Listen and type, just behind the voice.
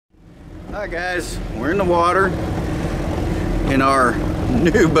Hi guys, we're in the water in our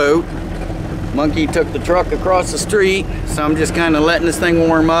new boat. Monkey took the truck across the street, so I'm just kind of letting this thing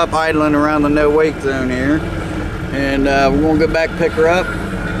warm up, idling around the no wake zone here. And we're gonna go back, pick her up.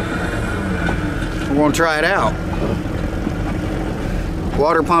 We're gonna try it out.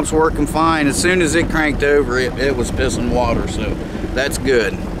 Water pump's working fine. As soon as it cranked over, it was pissing water, so that's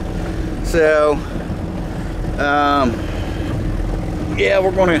good. So, yeah,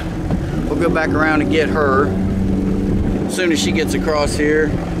 we'll go back around and get her as soon as she gets across here.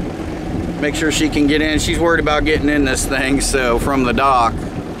 Make sure she can get in. She's worried about getting in this thing, so from the dock.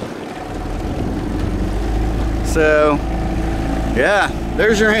 So, yeah,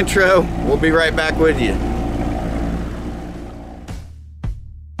 there's your intro. We'll be right back with you.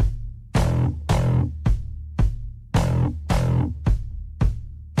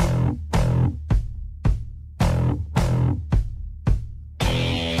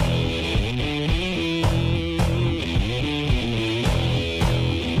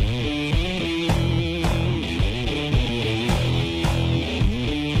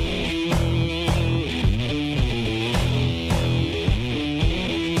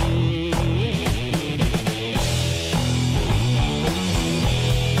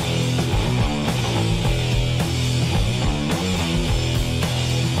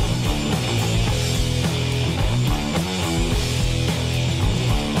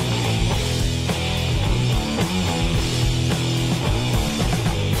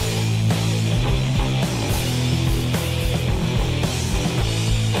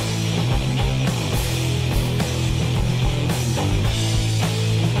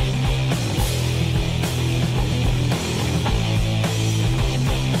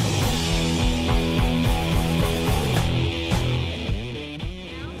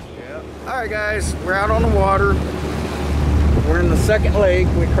 Alright guys, we're out on the water. We're in the second lake.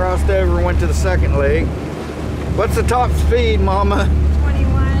 We crossed over and went to the second lake. What's the top speed, Mama?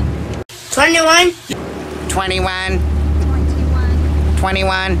 21. 21? 21. 21.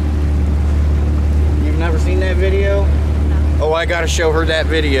 21. You've never seen that video? No. Oh, I gotta show her that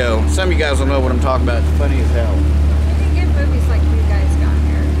video. Some of you guys will know what I'm talking about. It's funny as hell. I can get movies like you guys got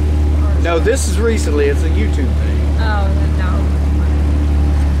here. No, this is recently. It's a YouTube thing. Oh, then no.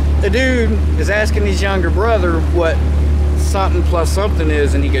 The dude is asking his younger brother what something plus something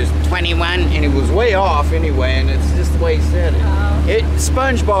is, and he goes 21, and it was way off anyway, and it's just the way he said it. Oh.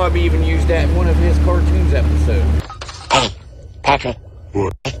 SpongeBob even used that in one of his cartoons episodes. Hey, Patrick.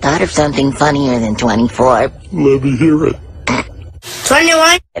 What? I thought of something funnier than 24. Let me hear it. 21?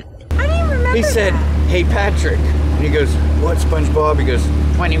 I didn't remember He said, that. "Hey Patrick," and he goes, "What, SpongeBob?" He goes,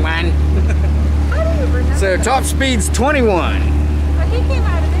 21. I didn't remember So that. top speed's 21. But he came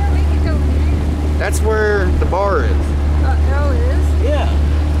out of there. We could go there. That's where the bar is. Oh, it is? Yeah.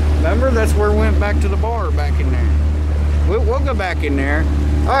 Remember, that's where we went back to the bar back in there. We'll go back in there.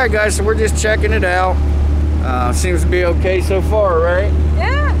 All right, guys, so we're just checking it out. Seems to be okay so far, right?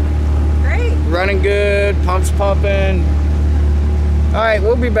 Yeah. Great. Running good, pumps pumping. All right,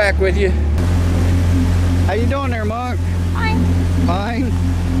 we'll be back with you. How you doing there, Monk? Fine. Fine.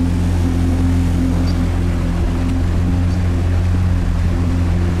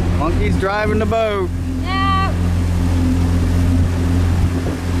 Monkey's driving the boat. Yeah.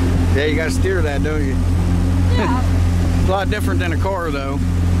 Yeah, you gotta steer that, don't you? Yeah. It's a lot different than a car, though,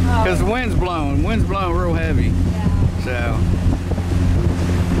 because the wind's blowing. Wind's blowing real heavy. Yeah. So.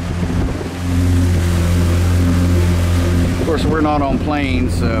 Of course, we're not on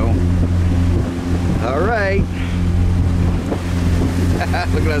planes, so. All right.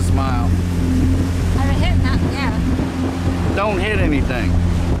 Look at that smile. I haven't hit nothing yet. Don't hit anything.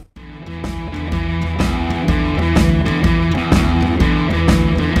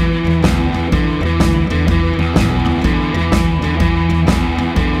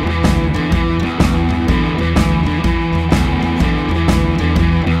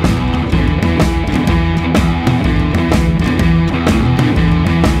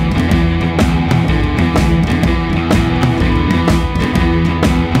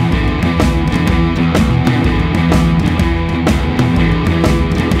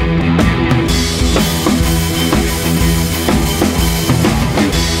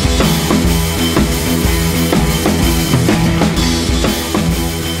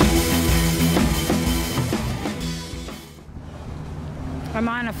 I'm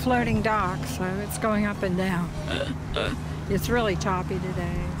on a floating dock, so it's going up and down. It's really toppy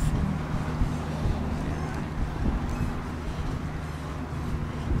today. So.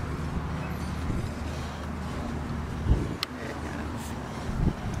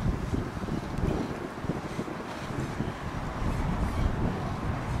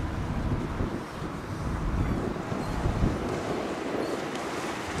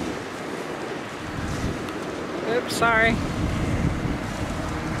 Oops, sorry.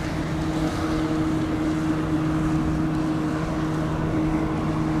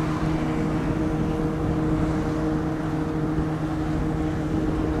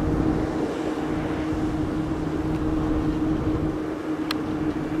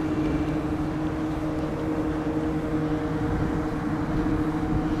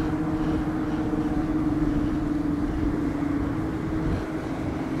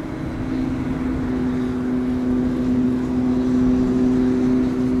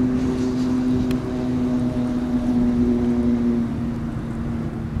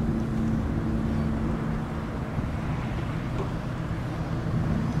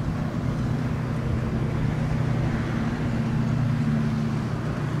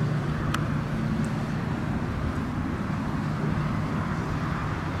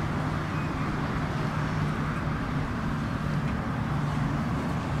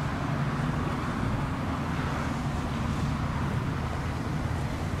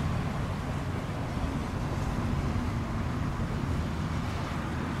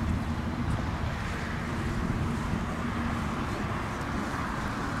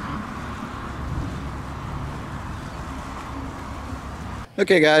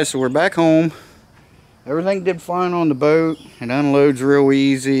 Okay guys, so we're back home. Everything did fine on the boat. It unloads real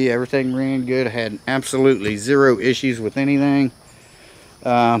easy. Everything ran good. I had absolutely zero issues with anything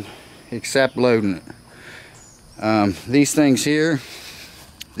except loading it. These things here,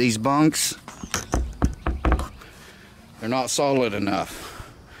 these bunks, they're not solid enough.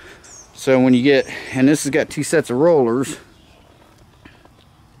 So when you get, and this has got two sets of rollers,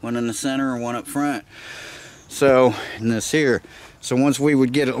 one in the center and one up front. So, and this here. So once we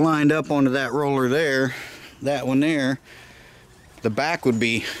would get it lined up onto that roller there, that one there, the back would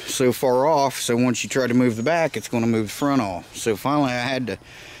be so far off, so once you try to move the back, it's going to move the front off. So finally I had to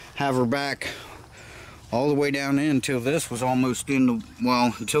have her back all the way down in until this was almost in the,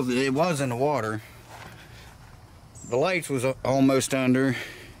 well, until it was in the water. The lights was almost under,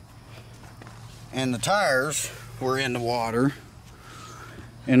 and the tires were in the water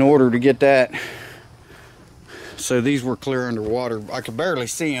in order to get that. So these were clear underwater. I could barely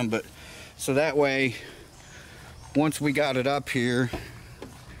see them, but so that way, once we got it up here,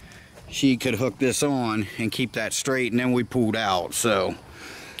 she could hook this on and keep that straight, and then we pulled out. So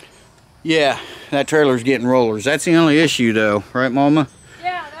yeah, that trailer's getting rollers. That's the only issue though, right Mama?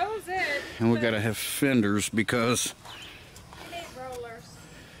 Yeah, that was it. And we gotta have fenders because we need rollers.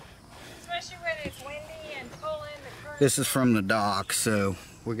 Especially when it's windy and pulling the current. this is from the dock, so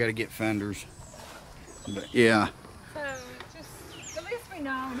we gotta get fenders. But yeah. So just, at least we know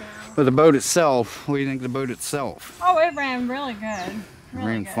now. But the boat itself, what do you think of the boat itself? Oh, it ran really good. Really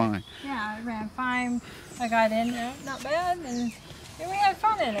Ran good. fine. Yeah, it ran fine. I got in there, not bad, and we had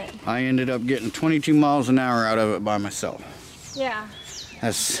fun in it. I ended up getting 22 miles an hour out of it by myself. Yeah.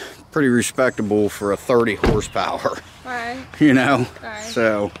 That's pretty respectable for a 30 horsepower, Right. you know? Right.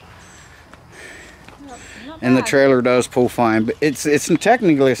 So, Not and the bad. trailer does pull fine, but it's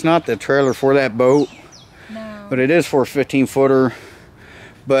technically it's not the trailer for that boat, No. but it is for a 15-footer.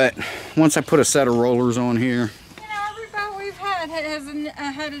 But once I put a set of rollers on here, You know, every boat we've had has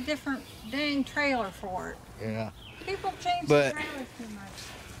had a different dang trailer for it. yeah, People change But- the trailers too much.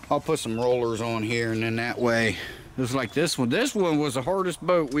 I'll put some rollers on here, and then that way, just like this one. This one was the hardest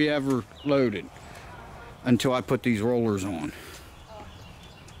boat we ever loaded until I put these rollers on.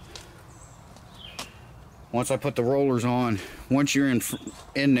 Once I put the rollers on, once you're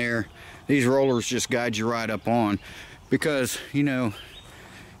in there, these rollers just guide you right up on, because you know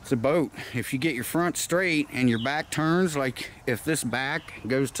it's a boat. If you get your front straight and your back turns, like if this back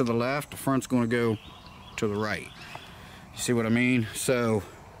goes to the left, the front's going to go to the right. You see what I mean? So,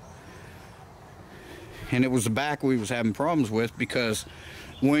 and it was the back we was having problems with, because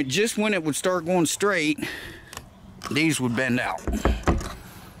when it would start going straight, these would bend out.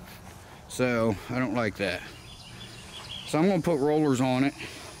 So I don't like that. So I'm going to put rollers on it,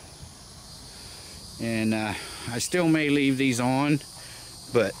 and I still may leave these on,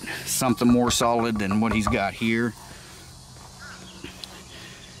 but something more solid than what he's got here.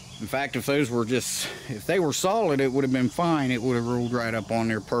 In fact, if those were if they were solid, it would have been fine. It would have rolled right up on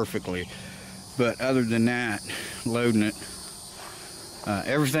there perfectly. But other than that, loading it,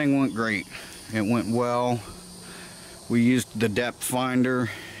 everything went great. It went well. We used the depth finder.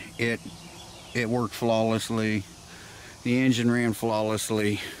 It worked flawlessly. The engine ran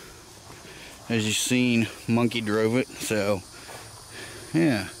flawlessly. As you've seen, Monkey drove it. So,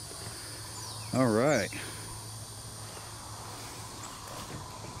 yeah. All right.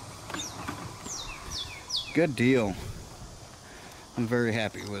 Good deal. I'm very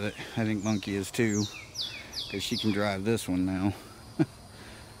happy with it. I think Monkey is too. because she can drive this one now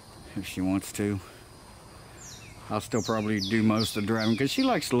if she wants to. I'll still probably do most of the driving because she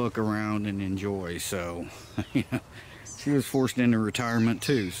likes to look around and enjoy. So, you know, she was forced into retirement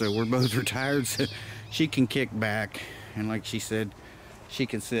too. So we're both retired, so she can kick back. And like she said, she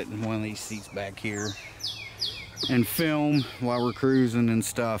can sit in one of these seats back here and film while we're cruising and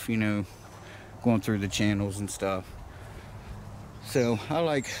stuff, you know, going through the channels and stuff. So I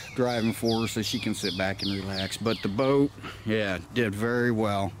like driving for her so she can sit back and relax. But the boat, yeah, did very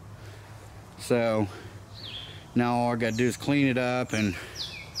well. So now all I gotta do is clean it up and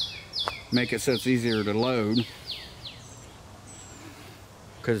make it so it's easier to load.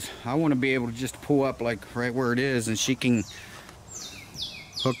 Because I want to be able to just pull up like right where it is, and she can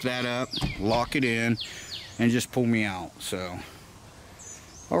hook that up, lock it in, and just pull me out. So,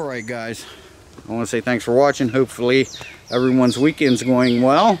 alright guys, I want to say thanks for watching. Hopefully everyone's weekend's going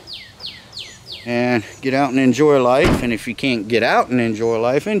well. And get out and enjoy life. And if you can't get out and enjoy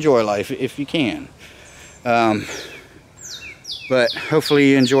life if you can. But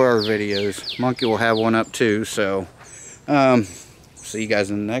hopefully you enjoy our videos. Monkey will have one up too. So see you guys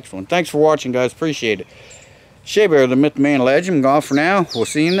in the next one. Thanks for watching, guys. Appreciate it. Shea Bear, the Myth, Man, Legend. I'm gone for now. We'll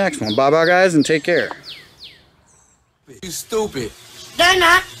see you in the next one. Bye bye, guys, and take care. You stupid. They're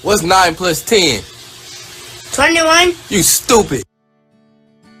not. What's 9 plus 10? 21. You stupid.